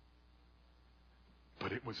mosquitoes,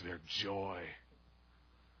 but it was their joy.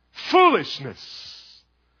 Foolishness!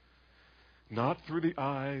 Not through the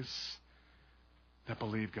eyes that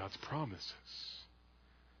believe God's promises.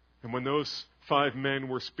 And when those 5 men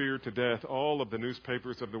were speared to death, all of the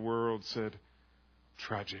newspapers of the world said,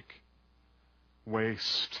 tragic,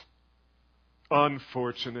 waste,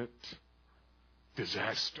 unfortunate,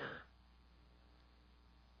 disaster.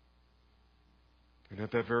 And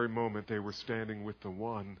at that very moment, they were standing with the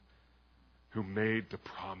one who made the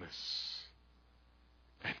promise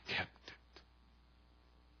and kept it.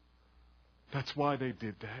 That's why they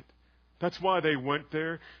did that. That's why they went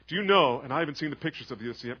there. Do you know, and I haven't seen the pictures of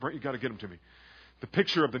this yet, Brent, you got to get them to me. The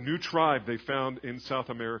picture of the new tribe they found in South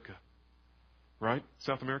America. Right?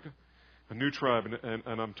 South America? A new tribe. And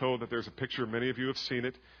I'm told that there's a picture, many of you have seen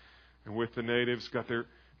it, and with the natives, got their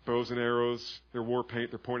bows and arrows, their war paint,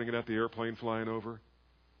 they're pointing it at the airplane flying over.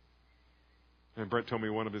 And Brent told me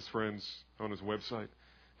one of his friends on his website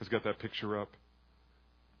has got that picture up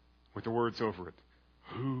with the words over it.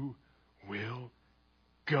 Who will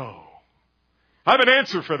go? I have an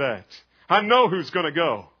answer for that. I know who's going to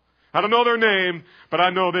go. I don't know their name, but I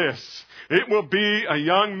know this. It will be a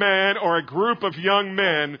young man or a group of young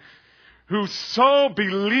men who so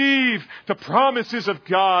believe the promises of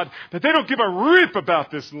God that they don't give a rip about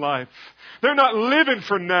this life. They're not living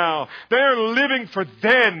for now. They're living for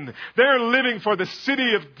then. They're living for the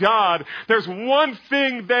city of God. There's one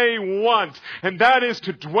thing they want, and that is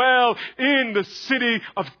to dwell in the city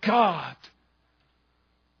of God.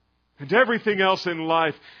 And everything else in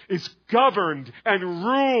life is governed and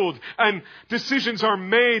ruled, and decisions are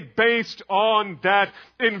made based on that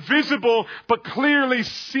invisible but clearly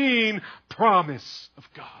seen promise of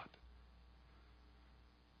God.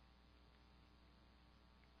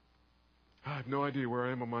 I have no idea where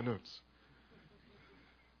I am on my notes.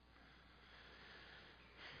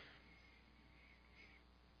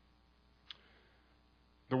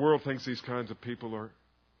 The world thinks these kinds of people are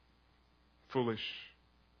foolish.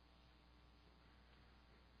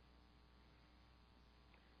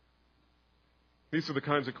 These are the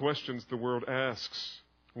kinds of questions the world asks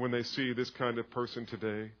when they see this kind of person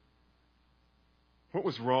today. What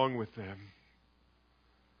was wrong with them?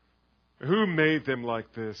 Who made them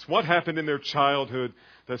like this? What happened in their childhood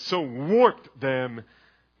that so warped them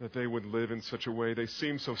that they would live in such a way? They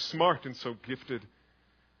seem so smart and so gifted.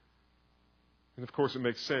 And of course it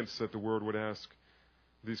makes sense that the world would ask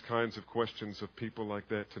these kinds of questions of people like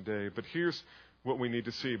that today. But here's what we need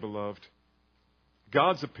to see, beloved.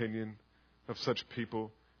 God's opinion of such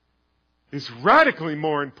people is radically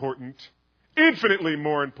more important, infinitely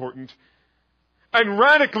more important, and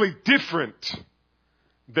radically different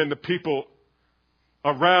than the people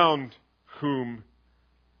around whom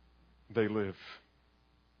they live.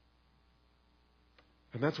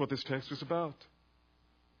 And that's what this text is about.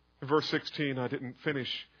 In verse 16, I didn't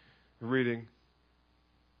finish reading.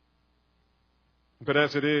 But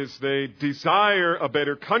as it is, they desire a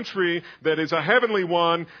better country that is a heavenly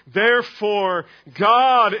one. Therefore,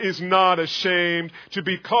 God is not ashamed to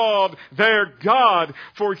be called their God,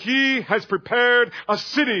 for He has prepared a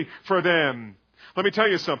city for them. Let me tell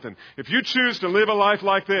you something. If you choose to live a life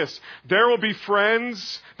like this, there will be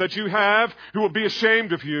friends that you have who will be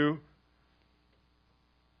ashamed of you.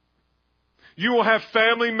 You will have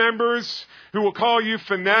family members who will call you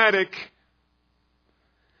fanatic.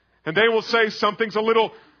 And they will say something's a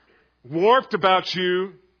little warped about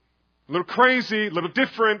you, a little crazy, a little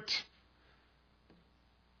different.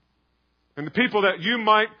 And the people that you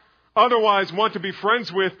might otherwise want to be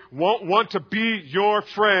friends with won't want to be your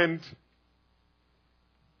friend.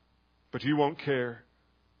 But you won't care.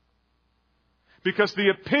 Because the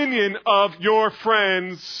opinion of your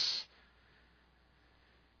friends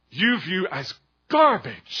you view as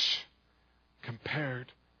garbage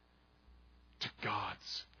compared to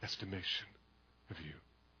God's estimation of you.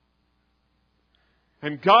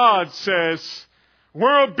 And God says,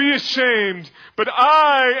 world, be ashamed, but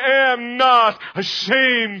I am not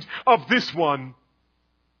ashamed of this one.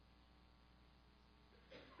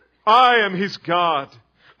 I am His God.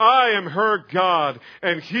 I am her God,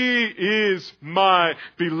 and He is my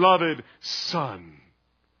beloved Son.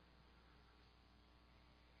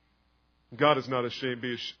 God is not ashamed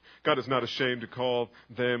to call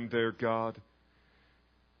them their God.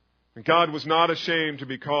 And God was not ashamed to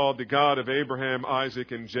be called the God of Abraham,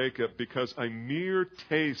 Isaac, and Jacob, because a mere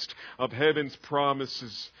taste of heaven's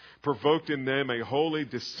promises provoked in them a holy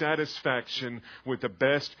dissatisfaction with the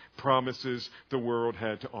best promises the world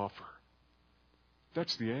had to offer.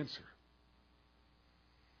 That's the answer.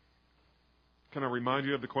 Can I remind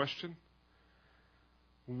you of the question?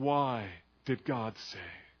 Why did God say,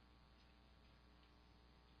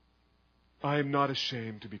 I am not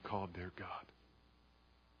ashamed to be called their God?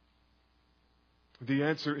 The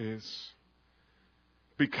answer is,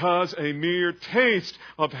 because a mere taste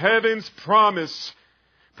of heaven's promise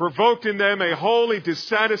provoked in them a holy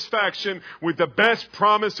dissatisfaction with the best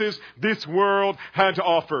promises this world had to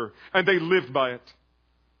offer, and they lived by it.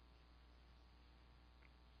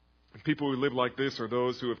 People who live like this are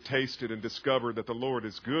those who have tasted and discovered that the Lord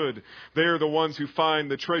is good. They are the ones who find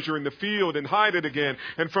the treasure in the field and hide it again.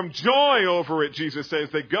 And from joy over it, Jesus says,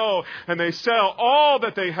 they go and they sell all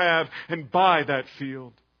that they have and buy that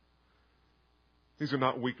field. These are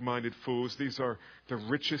not weak-minded fools. These are the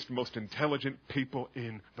richest, most intelligent people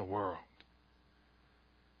in the world.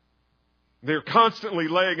 They're constantly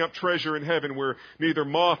laying up treasure in heaven where neither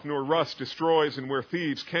moth nor rust destroys and where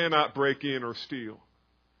thieves cannot break in or steal.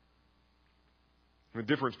 The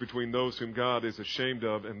difference between those whom God is ashamed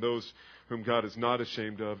of and those whom God is not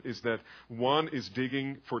ashamed of is that one is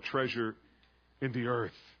digging for treasure in the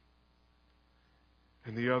earth,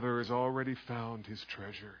 and the other has already found his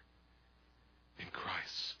treasure in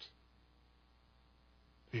Christ,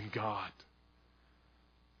 in God.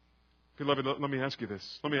 Beloved, let me ask you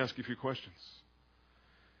this. Let me ask you a few questions.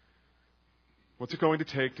 What's it going to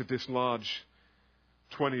take to dislodge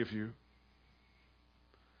 20 of you,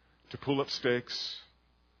 to pull up stakes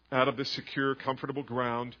out of this secure, comfortable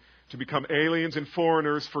ground, to become aliens and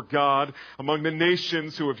foreigners for God among the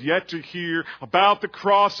nations who have yet to hear about the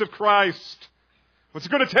cross of Christ? What's it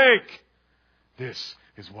going to take? This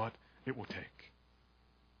is what it will take.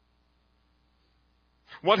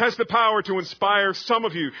 What has the power to inspire some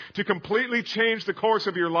of you to completely change the course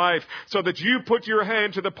of your life so that you put your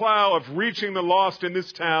hand to the plow of reaching the lost in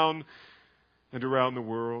this town and around the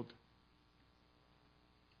world,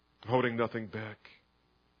 holding nothing back?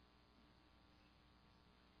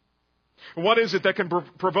 What is it that can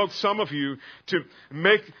provoke some of you to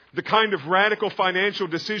make the kind of radical financial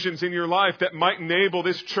decisions in your life that might enable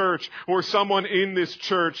this church or someone in this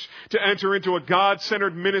church to enter into a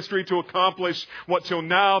God-centered ministry to accomplish what till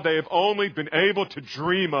now they have only been able to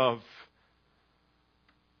dream of?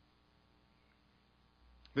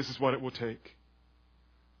 This is what it will take.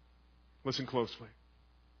 Listen closely.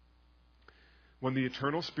 When the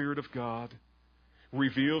eternal Spirit of God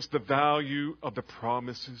reveals the value of the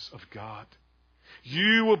promises of God,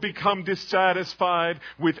 you will become dissatisfied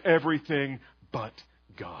with everything but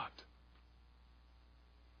God.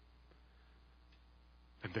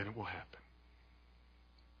 And then it will happen.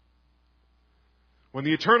 When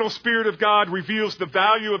the eternal Spirit of God reveals the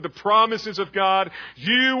value of the promises of God,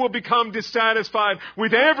 you will become dissatisfied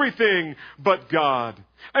with everything but God.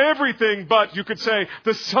 Everything but, you could say,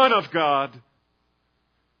 the Son of God.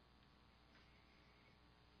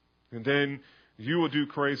 And then you will do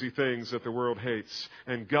crazy things that the world hates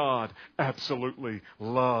and God absolutely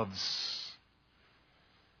loves.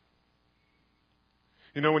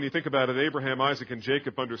 You know, when you think about it, Abraham, Isaac, and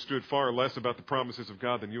Jacob understood far less about the promises of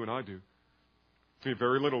God than you and I do. They had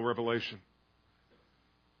very little revelation.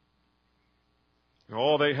 And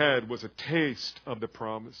all they had was a taste of the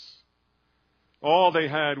promise. All they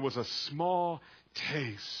had was a small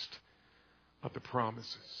taste of the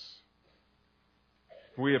promises.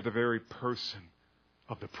 We have the very person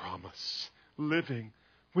of the promise living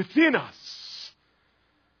within us.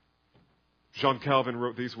 John Calvin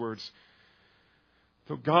wrote these words: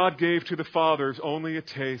 though God gave to the fathers only a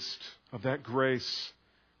taste of that grace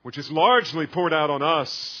which is largely poured out on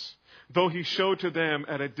us, though He showed to them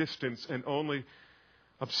at a distance an only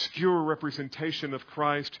obscure representation of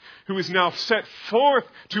Christ, who is now set forth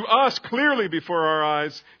to us clearly before our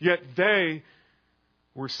eyes, yet they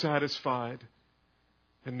were satisfied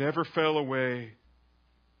and never fell away,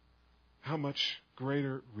 how much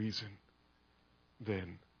greater reason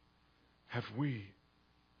then have we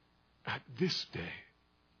at this day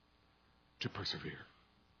to persevere?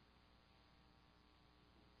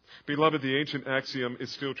 Beloved, the ancient axiom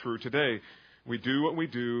is still true today. We do what we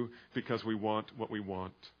do because we want what we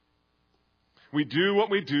want. We do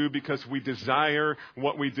what we do because we desire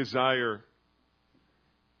what we desire.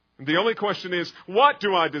 And the only question is, what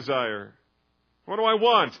do I desire? What do I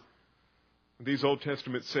want? These Old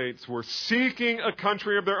Testament saints were seeking a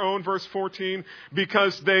country of their own, verse 14,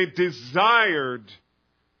 because they desired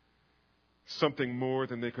something more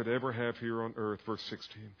than they could ever have here on earth, verse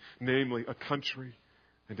 16. Namely, a country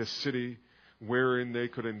and a city wherein they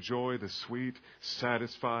could enjoy the sweet,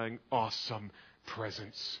 satisfying, awesome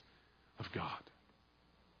presence of God.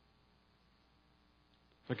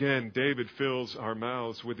 Again, David fills our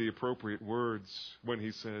mouths with the appropriate words when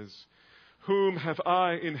he says, "Whom have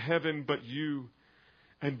I in heaven but you?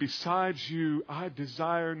 And besides you, I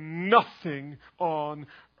desire nothing on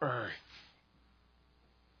earth."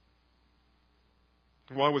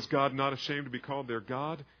 Why was God not ashamed to be called their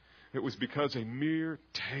God? It was because a mere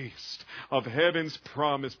taste of heaven's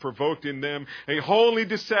promise provoked in them a holy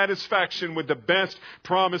dissatisfaction with the best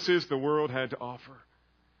promises the world had to offer.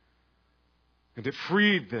 And it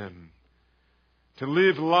freed them to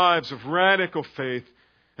live lives of radical faith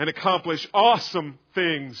and accomplish awesome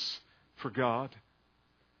things for God.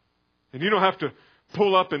 And you don't have to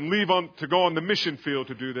pull up and leave to go on the mission field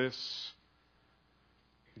to do this.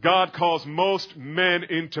 God calls most men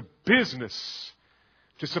into business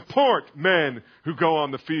to support men who go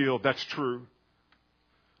on the field. That's true.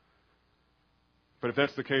 But if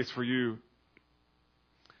that's the case for you,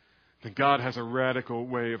 then God has a radical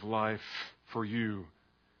way of life for you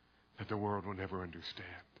that the world will never understand.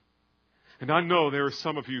 And I know there are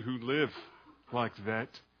some of you who live like that,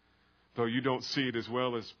 though you don't see it as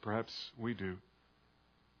well as perhaps we do.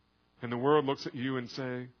 And the world looks at you and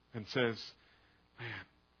says, "Man,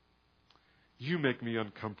 you make me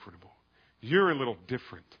uncomfortable. You're a little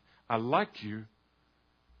different. I like you,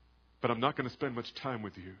 but I'm not going to spend much time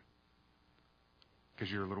with you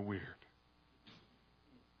because you're a little weird.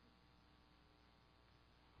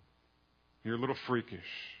 You're a little freakish.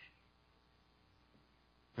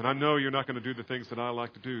 And I know you're not going to do the things that I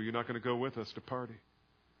like to do. You're not going to go with us to party.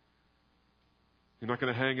 You're not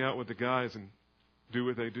going to hang out with the guys and do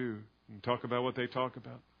what they do and talk about what they talk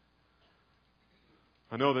about.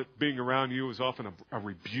 I know that being around you is often a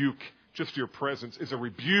rebuke. Just your presence is a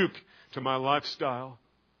rebuke to my lifestyle.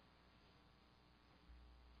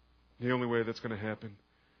 The only way that's going to happen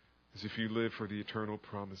is if you live for the eternal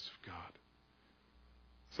promise of God.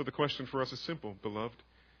 So the question for us is simple, beloved.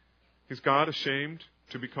 Is God ashamed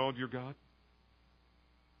to be called your God?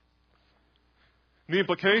 And the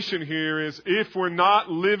implication here is if we're not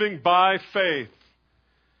living by faith,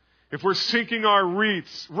 if we're sinking our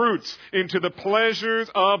roots into the pleasures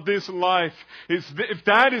of this life, if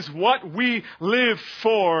that is what we live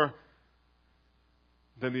for,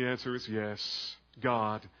 then the answer is yes.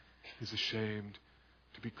 God is ashamed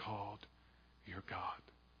to be called your God.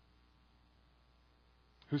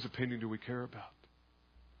 Whose opinion do we care about?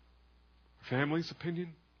 Our family's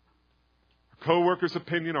opinion? Our co-workers'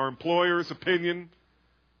 opinion? Our employer's opinion?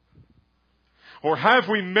 Or have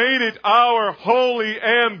we made it our holy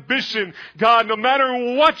ambition? God, no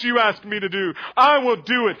matter what you ask me to do, I will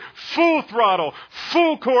do it. Full throttle,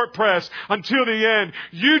 full court press until the end.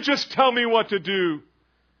 You just tell me what to do.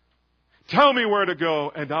 Tell me where to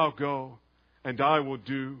go, and I'll go. And I will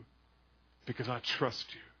do because I trust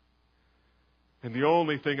you. And the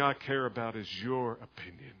only thing I care about is your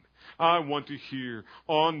opinion. I want to hear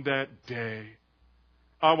on that day,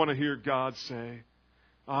 I want to hear God say,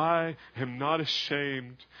 I am not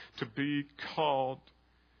ashamed to be called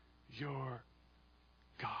your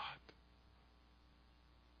God.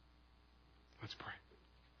 Let's pray.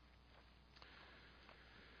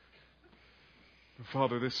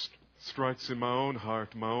 Father, this strikes in my own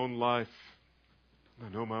heart, my own life. I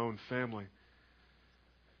know my own family.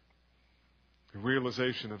 The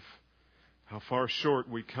realization of how far short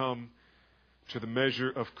we come to the measure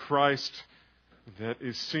of Christ that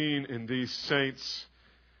is seen in these saints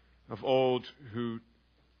of old who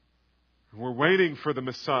were waiting for the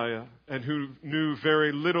Messiah and who knew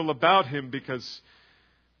very little about him because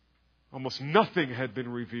almost nothing had been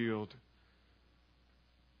revealed.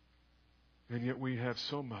 And yet we have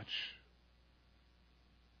so much.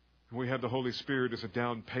 And we have the Holy Spirit as a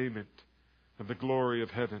down payment of the glory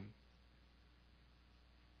of heaven.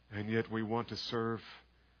 And yet we want to serve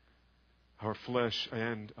our flesh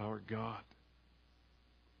and our God.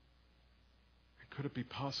 Could it be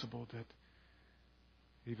possible that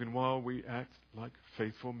even while we act like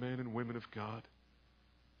faithful men and women of God,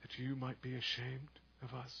 that you might be ashamed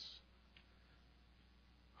of us?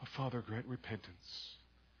 Oh, Father, grant repentance.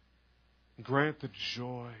 Grant the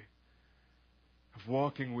joy of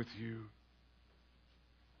walking with you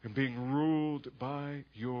and being ruled by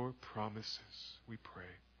your promises, we pray.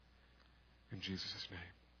 In Jesus' name.